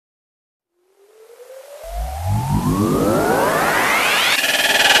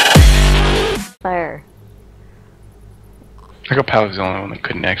Fire. I think Pal was the only one that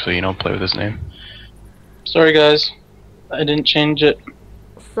couldn't actually, you know, play with his name. Sorry guys, I didn't change it.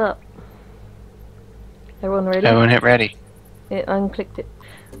 What's up? Everyone ready? Everyone hit ready. It unclicked it.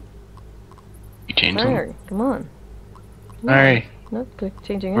 You changed Fire, them? come on. Alright. Not click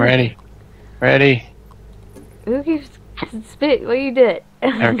changing Ready. Ready. Who keeps spit? What you did?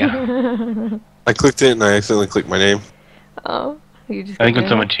 There we go. I clicked it and I accidentally clicked my name. Oh, you just. I think when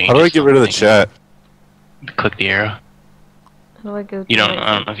someone changes. How do I get rid of the chat? Click the arrow. How do I go? You don't.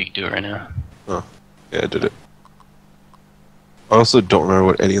 I don't know if you can do it right now. Oh, yeah, I did it. I also don't remember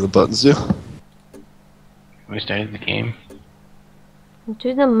what any of the buttons do. We started the game.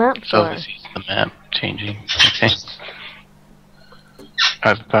 To the map So bar. this is the map changing. Okay.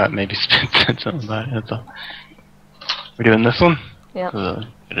 I thought maybe Spin said something about it. That's all. We're doing this one. Yeah.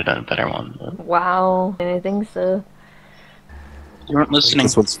 Could have done a better one. But... Wow. I think so. You weren't listening.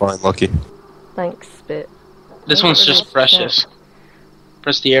 This one's fine, Lucky. Thanks, Spit. This one's just precious.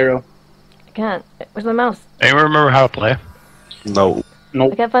 Press the arrow. I can't. Where's my mouse? Anyone remember how to play? No, I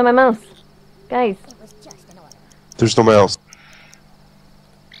Nope. can't find my mouse. Guys. there's no mouse.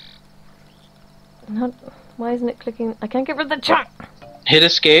 Why isn't it clicking? I can't get rid of the chat. Hit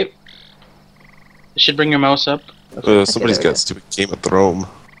escape. It should bring your mouse up. Somebody's there we go. got stupid Game of Thrones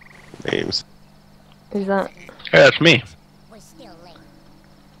names. Who's that? Hey, that's me.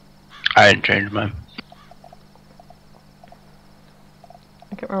 I didn't change mine.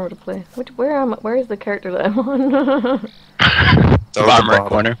 I can't remember to play. Where am I? Where is the character that I'm on? Down at the Bottom right bottom.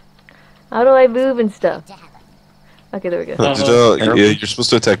 corner. How do I move and stuff? Okay, there we go. Yeah, you're supposed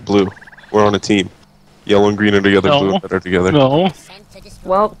to attack blue. We're on a team. Yellow and green are together, No. blue and red are together. No.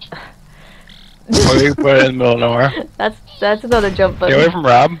 Well, Why you put it in the middle of nowhere? that's another jump Get away from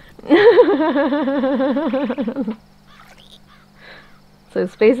Rob. button. So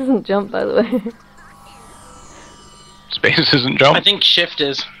space isn't jump, by the way. Space isn't jump. I think shift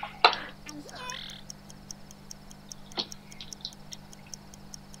is.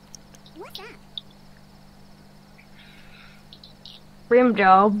 Rim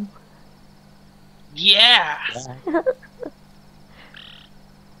job. Yeah.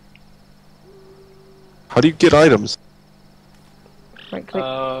 How do you get items? Right click.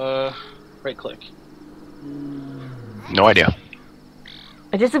 Right click. No idea.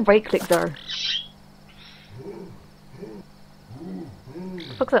 I just said right click there. What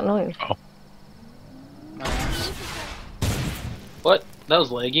the fuck's that noise? What? That was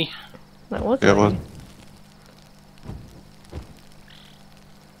laggy. That was Yeah, noisy. what?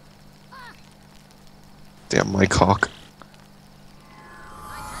 Damn, my cock.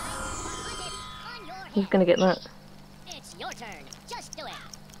 Who's gonna get that? It's your turn. Just do it.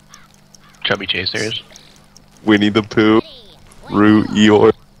 Chubby Chasers. Winnie the Pooh, Roo,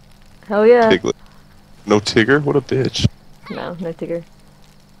 Eeyore, Hell yeah. Piglet. No Tigger? What a bitch. No, no Tigger.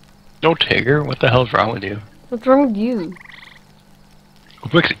 No Tigger? What the hell's wrong with you? What's wrong with you?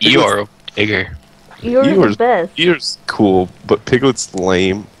 What makes Eeyore a Tigger? You're the Eeyore's- best. Eeyore's cool, but Piglet's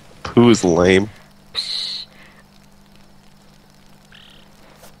lame. Pooh is lame. Psh.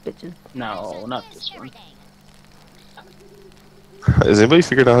 Bitches. No, not this one. Has anybody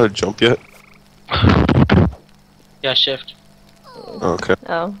figured out how to jump yet? Yeah, shift. Oh, okay.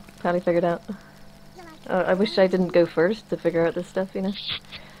 Oh, probably figured out. I wish I didn't go first to figure out this stuff, you know?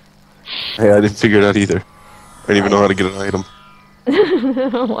 Hey, I didn't figure it out either. I didn't even know how to get an item.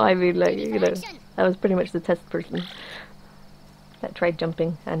 Well, I mean, like, you know, I was pretty much the test person that tried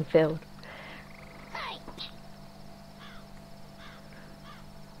jumping and failed.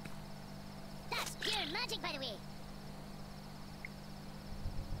 That's pure magic, by the way.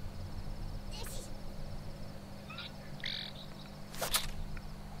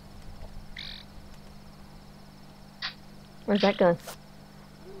 Where's that gun?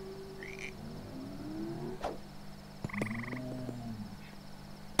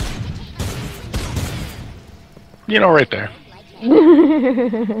 You know, right there.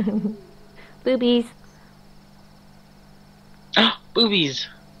 Boobies. Boobies.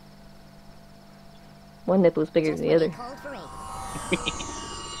 One nipple's bigger than the other.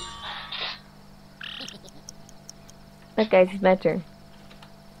 That guys, it's my turn.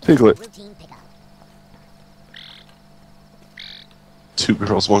 Piglet. Routine pickup. 2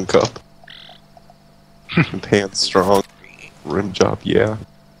 girls, 1 cup. Pants strong. Rim job, yeah.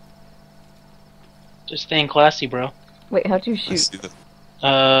 Just staying classy, bro. Wait, how'd you I shoot? see the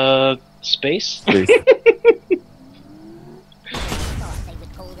Space? face. Thought they would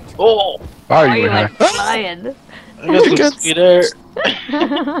hold it. Oh! Why Why are are you you in like there? flying? I got some Good. sweet air.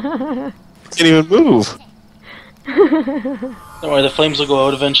 Can't even move. Don't worry, the flames will go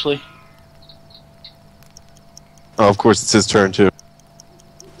out eventually. Oh, of course, it's his turn too.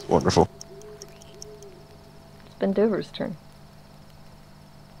 It's wonderful. It's Bendover's turn.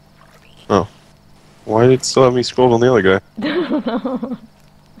 Oh. Why did it still have me scrolled on the other guy?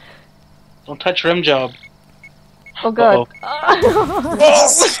 Don't touch rim job. Oh god.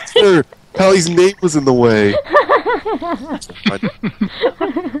 Sir, Pally's name was in the way.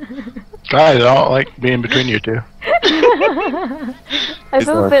 Guys, I don't like being between you two. I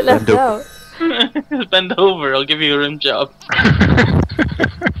feel a bit left out. Bend over, I'll give you a rim job.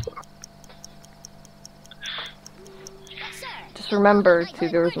 Just remember, Two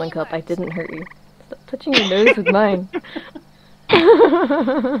Girls, One Cup, I didn't hurt you. Stop touching your nose with mine. A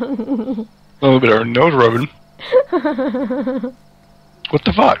little bit of nose rubbing. What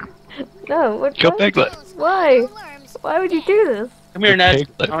the fuck? No, what? Kill What? Piglet. Why? Why would you do this? Come here, Ned.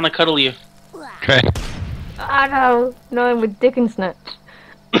 Piglet. I wanna cuddle you. Okay. Ah no, no, I'm with Dick and Snatch.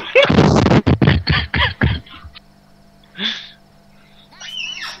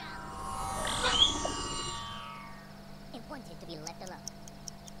 It wanted to be left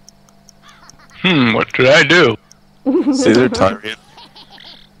alone. What should I do? Say they're Tyrion.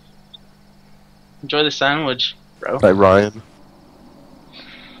 Enjoy the sandwich, bro. By Ryan.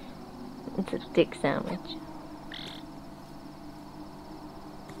 It's a dick sandwich.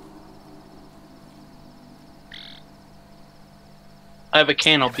 I have a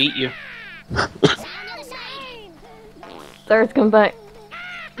can, I'll beat you. Sarah's coming back.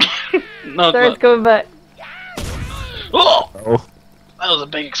 No, Sarah's coming back. oh! Oh, That was a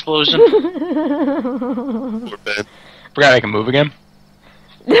big explosion. poor Ben. Forgot I can move again.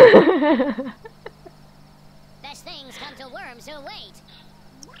 Best things come to worms who wait.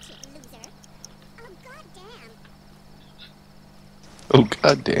 Watch it, loser. Oh, goddamn. Oh,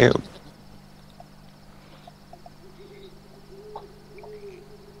 goddamn.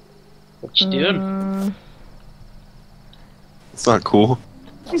 What you doing? It's not cool.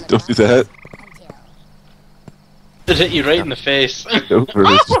 Don't do that. Until It hit you right in the face. Don't hurt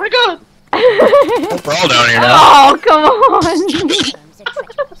us. Oh my god! We're all down here now. Oh, come on! worms are treacherous.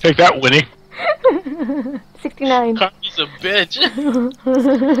 Take that, Winnie. 69. Carly's a bitch.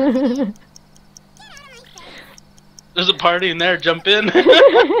 There's a party in there, jump in.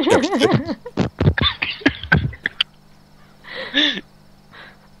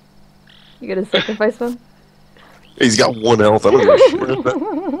 You gonna sacrifice one? He's got 1 health. I don't give a shit about that.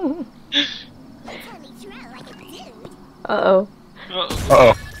 Totally throw like a dude. Uh-oh.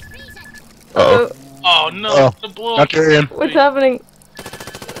 Uh-oh. Uh-oh. Oh no, Oh. the blow. Not Tyrion. What's happening?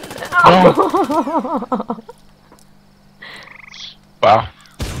 Wow.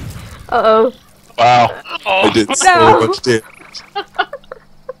 Uh-oh. Wow. I did so No. much damage.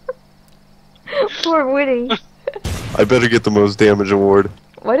 Poor Woody. I better get the most damage award.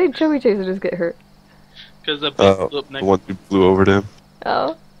 Why did Chubby Chaser just get hurt? Because the blew up The next. one who flew over to him.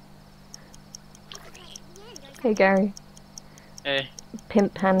 Oh. Hey, Gary. Hey.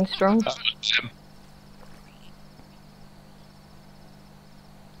 Pimp hand strong.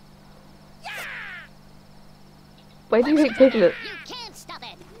 Why do you hate Piglet? You can't stop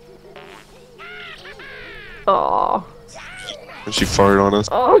it. Oh. And she farted on us.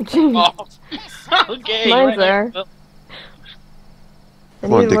 Oh, jeez. Oh. Okay. Mine's right there. now. I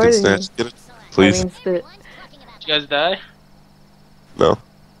Come on, need Dick more and than you. Snatch. Get it, please. I mean, spit. One's talking about Did you guys die? No.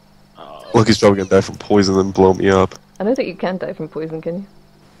 Oh. Lucky's probably gonna die from poison and blow me up. I don't think you can die from poison, can you?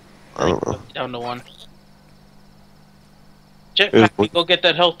 I don't know. Down to 1. Here's Jetpack, one. go get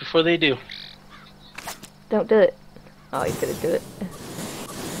that health before they do. Don't do it. Oh, he's gonna do it.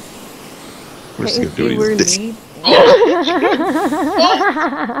 We're just Can't gonna you do see it. we're This. lead? Oh,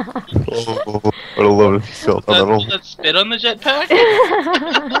 I'd have loved if you felt on that That, hole. that spit on the jetpack?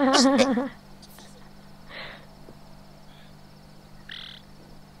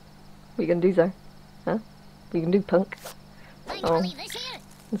 What you gonna do, Zar? Huh? What you gonna do, punk? Think Oh. I'll leave this here?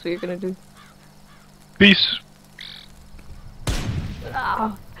 That's what you're gonna do. Peace.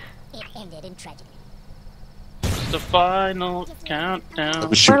 Oh. It ended in tragedy. It's the final I countdown.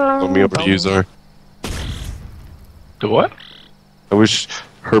 wish she would blow me over to you, Zar. The what? I wish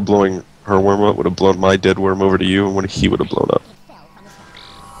her blowing her worm up would have blown my dead worm over to you, and when he would have blown up. It fell from his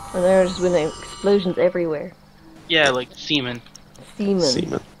hand. And there's been explosions everywhere. Yeah, like semen. Semen.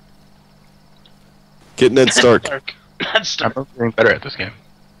 Seaman. Get Ned Stark. Dark. That's I'm dark. getting better at this game.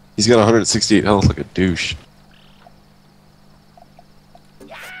 He's got 168 health like a douche.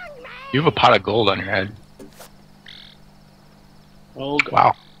 You have a pot of gold on your head. Oh, God.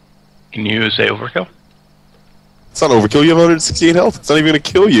 Wow. Can you say overkill? It's not overkill, you have 168 health. It's not even gonna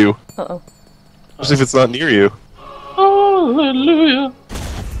kill you. Uh-oh. Especially if it's not near you. Hallelujah.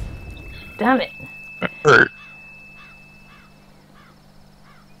 Damn it. Hurt.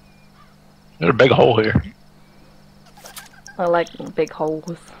 There's a big hole here. I like big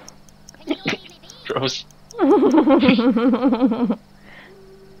holes. Gross.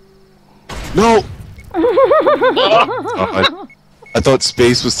 No! Oh, I thought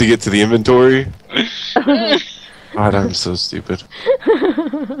space was to get to the inventory. God, I'm so stupid.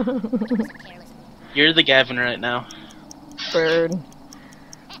 You're the Gavin right now. Bird.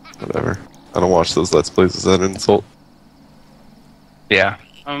 Whatever. I don't watch those Let's Plays. Is that an insult? Yeah.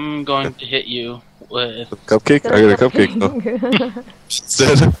 I'm going to hit you with. Cupcake? I got a cupcake though.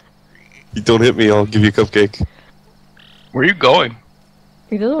 Instead, you don't hit me, I'll give you a cupcake. Where are you going?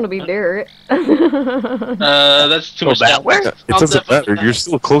 He doesn't want to be there. That's too much. that way? It doesn't matter. You're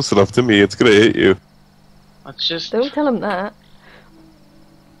still close enough to me. It's gonna hit you. Let's just. Don't tell him that.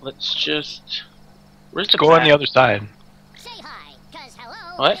 Let's just. Where's the Go on the path? other side. Say hi, 'cause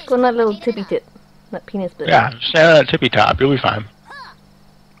hello. What? Go on that little tippy tip. That penis bit. Yeah, stand on that tippy top. You'll be fine.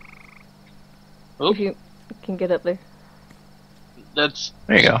 If you can get up there. That's.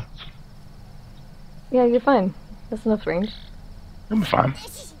 There you go. Yeah, you're fine. That's enough range. You'll be fine.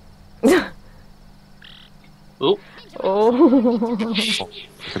 Oop. Oh.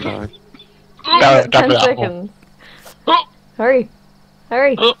 Good night. Down 10 that hole. seconds. Oh. Hurry.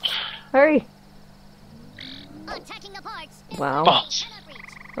 Hurry. Oh. Hurry. Attacking the parts. Wow. Balls.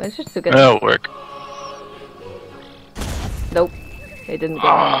 Well, it's just so good. That'll work. Nope. It didn't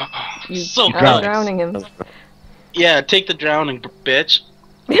go. You So are close. drowning him. Yeah, take the drowning, bitch.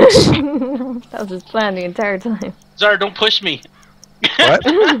 That was his plan the entire time. Zara, don't push me. What?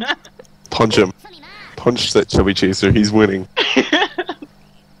 Punch him. Punch that chubby chaser. He's winning.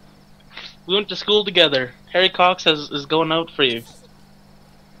 We went to school together. Harry Cox is going out for you.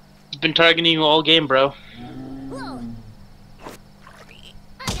 He's been targeting you all game, bro. Whoa.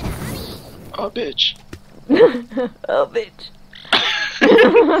 Oh, bitch. Oh, bitch.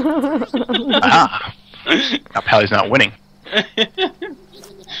 Ah. Now Pally's not winning. Good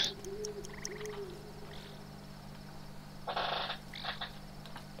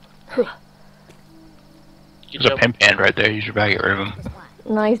There's a job. pimp hand right there. You should probably get rid of him.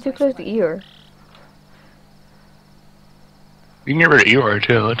 No, he's too close to Eeyore. You can get rid of Eeyore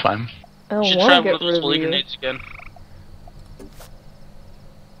too. That's fine. I You don't should want try to one get of those rid of holy you. grenades again.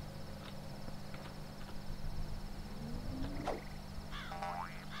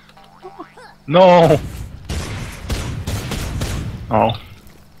 No. Oh.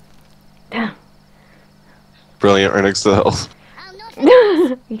 Damn. Brilliant, right next to the health. I'm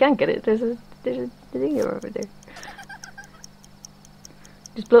not. You can't get it. There's an Eeyore over there.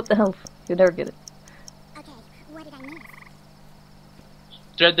 Just blow up the health. You'll never get it. Okay, what did I miss?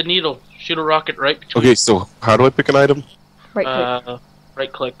 Thread the needle. Shoot a rocket right between. Okay, so how do I pick an item? Right click.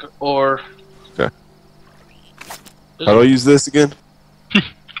 Right click or. Okay. How do I use this again?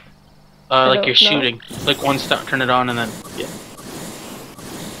 Like don't you're know. shooting. Like one stop, turn it on, and then yeah.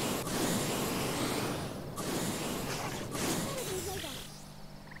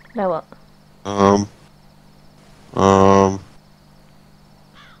 Now what?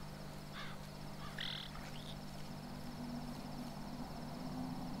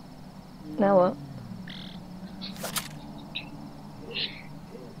 Now what?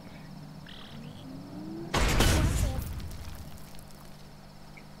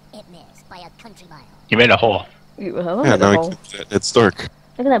 It missed by a country mile. You made a hole. You hell Yeah, in the now I hole. can do that. It's dark.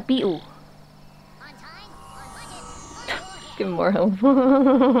 Look at that beetle. On time, on budget, on your Give him more health.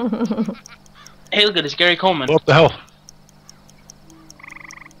 Hey, look at this, Gary Coleman. Blow up the hell.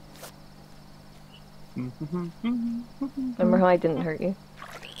 Remember how I didn't hurt you?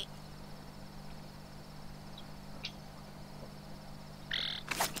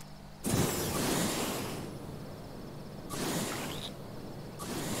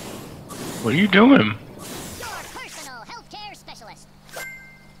 What are you doing? Your personal healthcare specialist.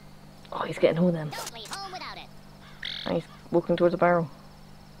 Oh, he's getting hold of them. Don't leave home without it. And he's walking towards the barrel.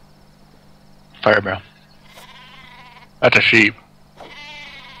 Fire barrel. That's a sheep.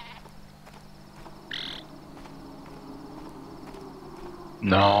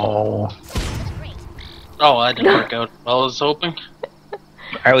 No. To the crate. Oh, that didn't work out. Well, I was hoping.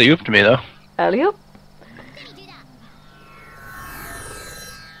 Alley oop to me though. Alley-oop. Let me do that.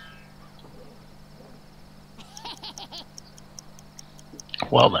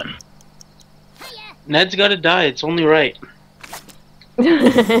 Well then. Hiya. Ned's gotta die. It's only right.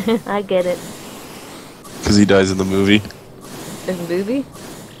 I get it. Because he dies in the movie. There's a movie?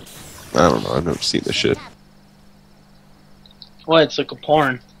 I don't know, I've never seen this shit. What? It's like a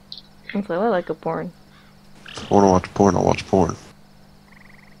porn. And so I like a porn. wanna watch porn, I'll watch porn.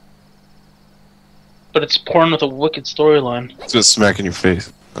 But it's porn with a wicked storyline. It's gonna smack in your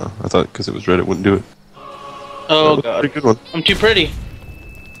face. Oh, I thought because it was red it wouldn't do it. Oh Pretty god. good one. I'm too pretty.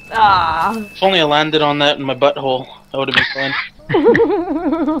 Ah. If only I landed on that in my butthole, that would have been fun.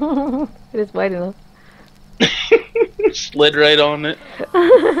 It is wide enough. Slid right on it.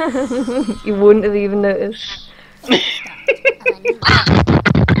 You wouldn't have even noticed.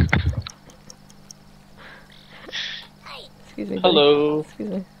 Excuse me. buddy. Hello. Excuse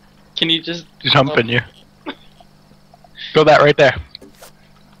me. Can you just Jumping you. Go that right there.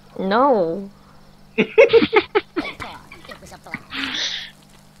 No. It was a blast.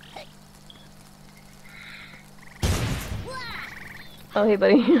 Oh, hey,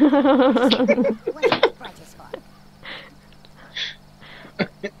 buddy. What a brightest spot.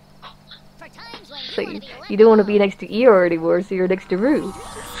 For times when So you wanna you, be you don't want to be next to Eeyore anymore, so you're next to Rue.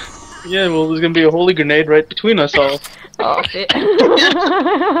 Yeah, well, there's gonna be a holy grenade right between us all. Oh, shit.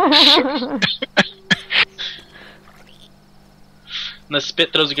 And the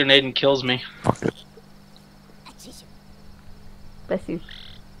spit throws a grenade and kills me. Fuck it. Bless you.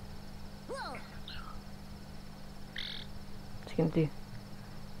 Whoa. What's he gonna do?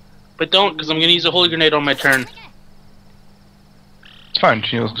 But don't, because I'm gonna use a holy grenade on my turn. It's fine.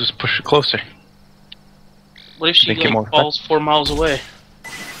 She'll just push it closer. What if she Make it more like, falls 4 miles away?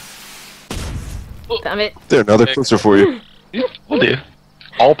 Damn it. There, now they're closer for you. Yeah, we'll do.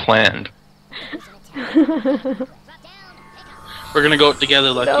 All planned. We're gonna go out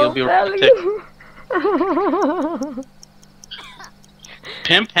together, Lucky. You'll be right Sally.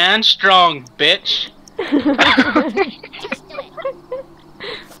 Pimp hand strong, bitch. Just do it.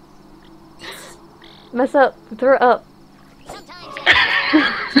 Mess up. Throw it up. Sometimes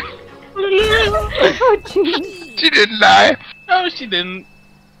Oh, jeez. She didn't die. No, she didn't.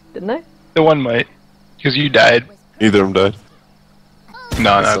 Didn't I? The one might. Because you died. Neither of them died.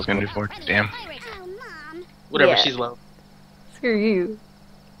 No, I was gonna do 4. Damn. Oh, Mom. Whatever, Yeah. she's low. Screw you.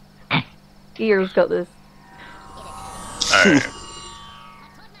 Eeyores got this. Alright.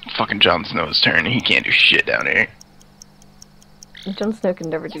 Fucking Jon Snow's turn. He can't do shit down here. Jon Snow can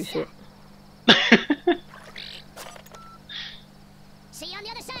never do shit. See you on the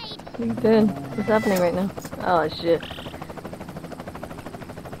other side. What are you doing? What's happening right now? Oh, shit.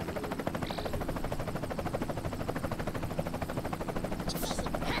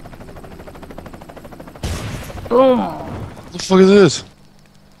 Boom! What the fuck is this?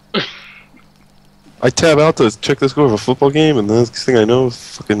 I tab out to check the score of a football game, and the next thing I know,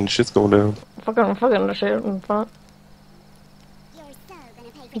 fucking shit's going down. Fucking the shit in front. You're so gonna pay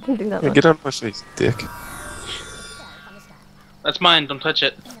for You can do that Yeah, one. get out of my face, dick. from the start. That's mine, don't touch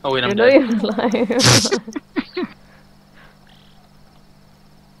it. Oh wait, I'm You're dead. not even lying.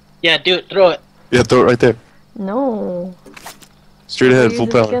 Yeah, do it, throw it. Yeah, throw it right there. No. Straight ahead, Use full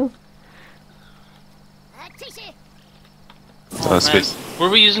it power. again? T-shirt. Oh, man. Space. Were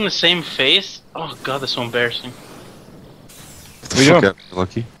we using the same face? Oh god, that's so embarrassing. Get the fuck out of here,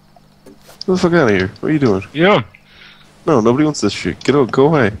 Lucky. Get the fuck out of here. What are you doing? Yeah. No, nobody wants this shit. Get out, go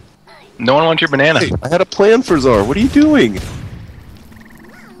away. No one wants your banana. Hey, I had a plan for Czar. What are you doing?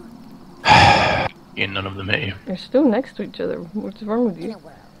 Yeah, none of them hit you. You're still next to each other. What's wrong with In you? a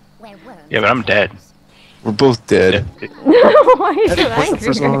world where worms Yeah, but I'm dead. We're both dead. Why are you I had so a plan for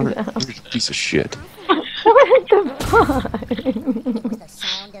angry Czar. right now? You're a piece of shit. What the fuck? with the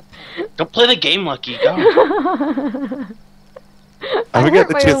sound of pain. Don't play the game, Lucky. Go. I haven't hurt got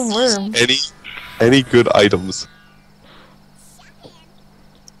the my own chance worm. to see any good items.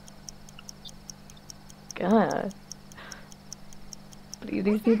 God. Believe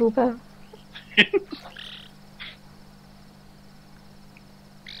these people, pal.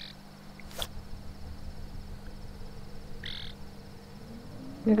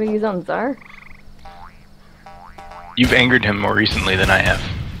 You're gonna use on Czar? You've angered him more recently than I have.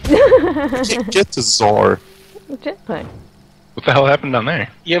 I can't get to Czar. Jetpack. What the hell happened down there?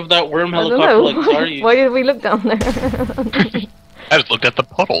 You have that worm I don't helicopter know. like Zarya. Why did we look down there? I just looked at the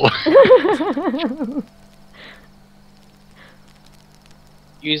puddle.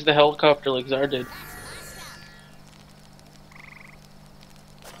 Use the helicopter like Zar did.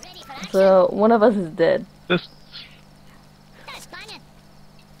 So one of us is dead. This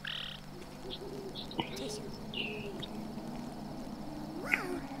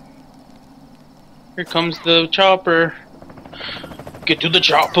Here comes the chopper. Get to the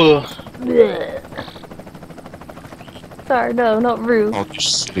chopper. Blech. Sorry, no, not Rue. I'll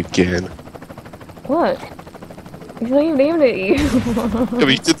just sit again. What? He's not even aiming at you. Yeah, but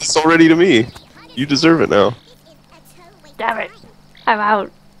you did this already to me. You deserve it now. Damn it. I'm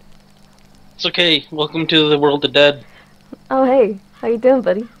out. It's okay. Welcome to the world of dead. Oh, hey. How you doing,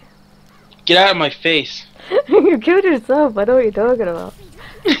 buddy? Get out of my face. You killed yourself. I know what you're talking about.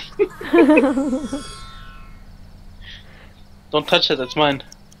 Don't touch it. That's mine.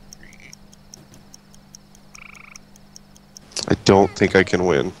 I don't think I can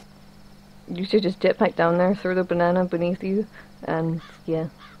win. You should just jetpack down there, throw the banana beneath you, and yeah.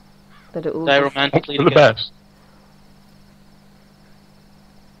 But it will Die just... romantically For the together. best.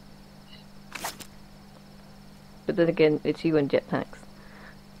 But then again, it's you and jetpacks.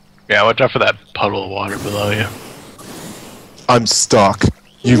 Yeah, watch out for that puddle of water below you. I'm stuck.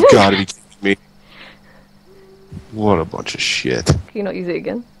 You've got to be kidding me. What a bunch of shit. Can you not use it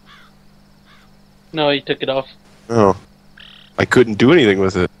again? No, he took it off. Oh. I couldn't do anything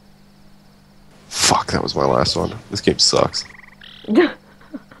with it. Fuck, that was my last one. This game sucks. You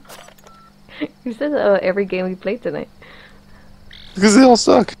said that about every game we played tonight. Because they all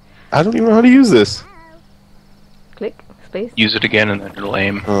suck. I don't even know how to use this. Click, space. Use it again and then it'll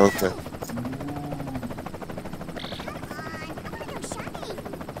aim. Oh, okay.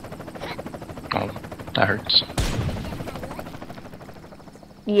 Oh, that hurts.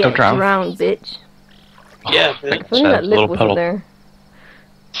 Yeah, Don't drown. drown, bitch. Yeah, I think If only it's that a lip little wasn't puddle. there.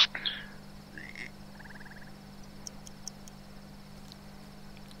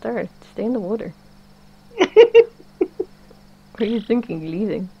 There, stay in the water. What are you thinking,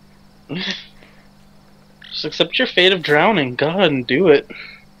 leaving? Just accept your fate of drowning. Go ahead and do it.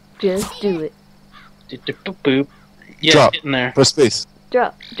 Just do it. Boop boop. Yeah, Drop. get in there. Press space.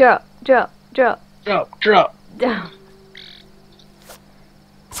 Drop, drop, drop, drop. Drop, drop. Down.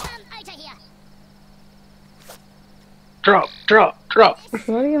 Out of here. Drop, drop, drop.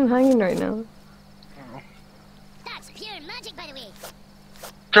 Why are you hanging right now? That's pure magic, by the way.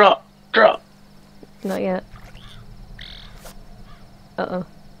 Drop, drop. Not yet. Uh-oh.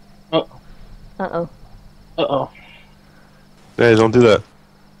 Oh. Uh-oh. Uh-oh. Hey, don't do that.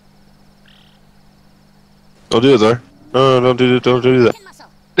 Don't do it, there. No, don't do it. Don't do that. Muscle.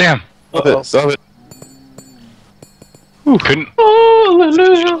 Damn! Stop Uh-oh. it. Stop it. Couldn't.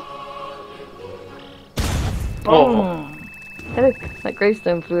 Hallelujah. Oh. Hey, look, that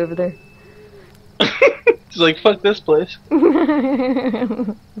gravestone flew over there. It's like, fuck this place.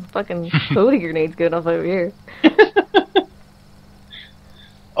 Fucking holy grenades going off over here.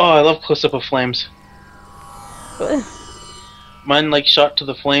 Oh, I love close-up of flames. What? Mine, like, shot to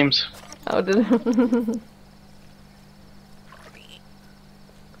the flames. How did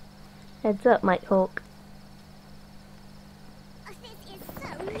Heads up, Mike Hulk. Oh, this is so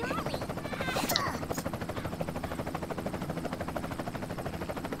gnarly.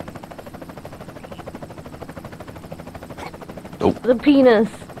 The penis.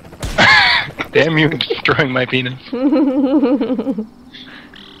 Damn you, destroying my penis. Damn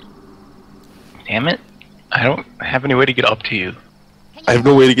it. I don't have any way to get up to you. I have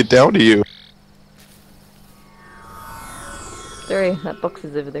no way to get down to you. Sorry, that box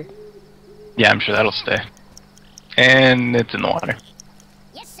is over there. Yeah, I'm sure that'll stay. And it's in the water.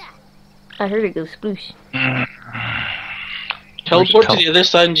 Yes, sir. I heard it go sploosh. Teleport to Tel- the other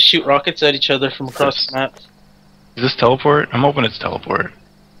side and just shoot rockets at each other from across the map. Is this teleport? I'm hoping it's teleport.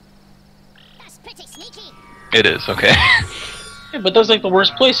 That's pretty sneaky. It is, okay. Yeah, but that's like the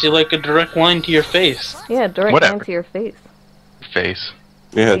worst place. You're like a direct line to your face. Yeah, direct Whatever. line to your face. Face.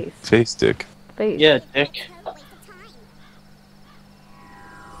 Yeah, Face. face stick. Face. Yeah, dick. Total waste of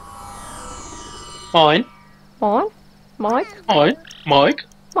time. Mine. Mine? Mike? Mine. Mike.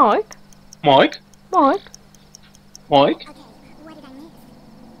 Mike? Mike. Mike? Mike. Okay, what did I miss?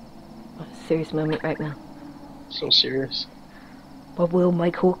 What a serious moment right now. So serious. What will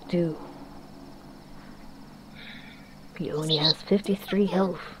Mike Hulk do? He only has 53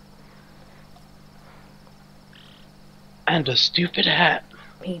 health. And a stupid hat.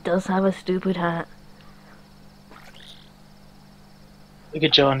 He does have a stupid hat. Look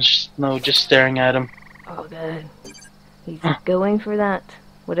at Jon Snow just staring at him. Oh god. He's going for that.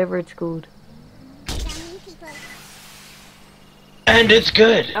 Whatever it's called. Drowning people. And it's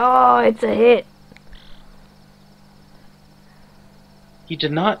good! Oh, it's a hit. He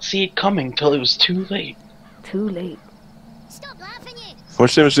did not see it coming till it was too late. Too late. Stop laughing, you. How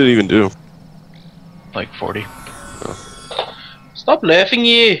much damage did it even do? Like 40. Stop laughing,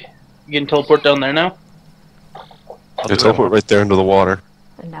 you! You can teleport down there now? I teleport right there into the water.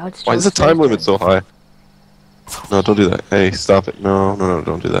 And now it's Why is the Jon time Snow's limit turn. so high? No, don't do that. Hey, stop it. No, no, no,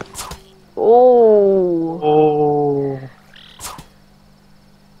 don't do that. Oh. Oh.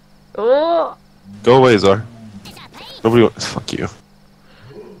 Oh. Go away, Zar. Is that pain? Nobody Fuck you.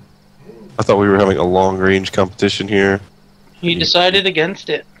 I thought we were having a long range competition here. He decided against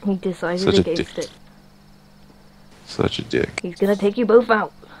it. He decided Such a against dick. it. Such a dick. He's gonna take you both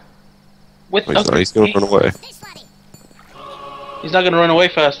out. With He's not, he's gonna run away. This way. He's not gonna run away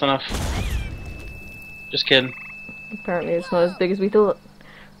fast enough. Just kidding. Apparently it's not as big as we thought.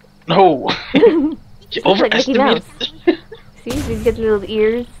 No. You It's like Mickey overestimated. Mouse. See, he's got little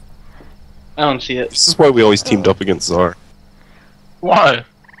ears. I don't see it. This is why we always teamed up against Czar. Why?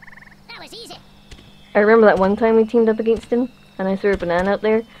 That was easy. I remember that one time we teamed up against him, and I threw a banana up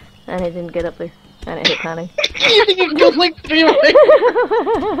there, and it didn't get up there, and it hit Connie. You killed like 3 away.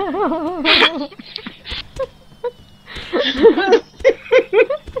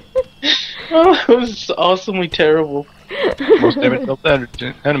 Oh, it was awesomely terrible. Most damage dealt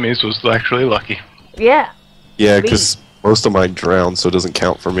to enemies was actually lucky. Yeah. Yeah, Sweet. because most of mine drowned, so it doesn't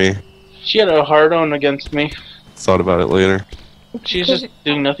count for me. She had a hard-on against me. Thought about it later. She's just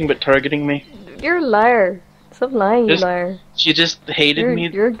doing nothing but targeting me. You're a liar. Stop lying, you Just- liar. She just hated me.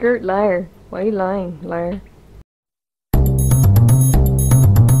 You're a girt liar. Why are you lying, liar?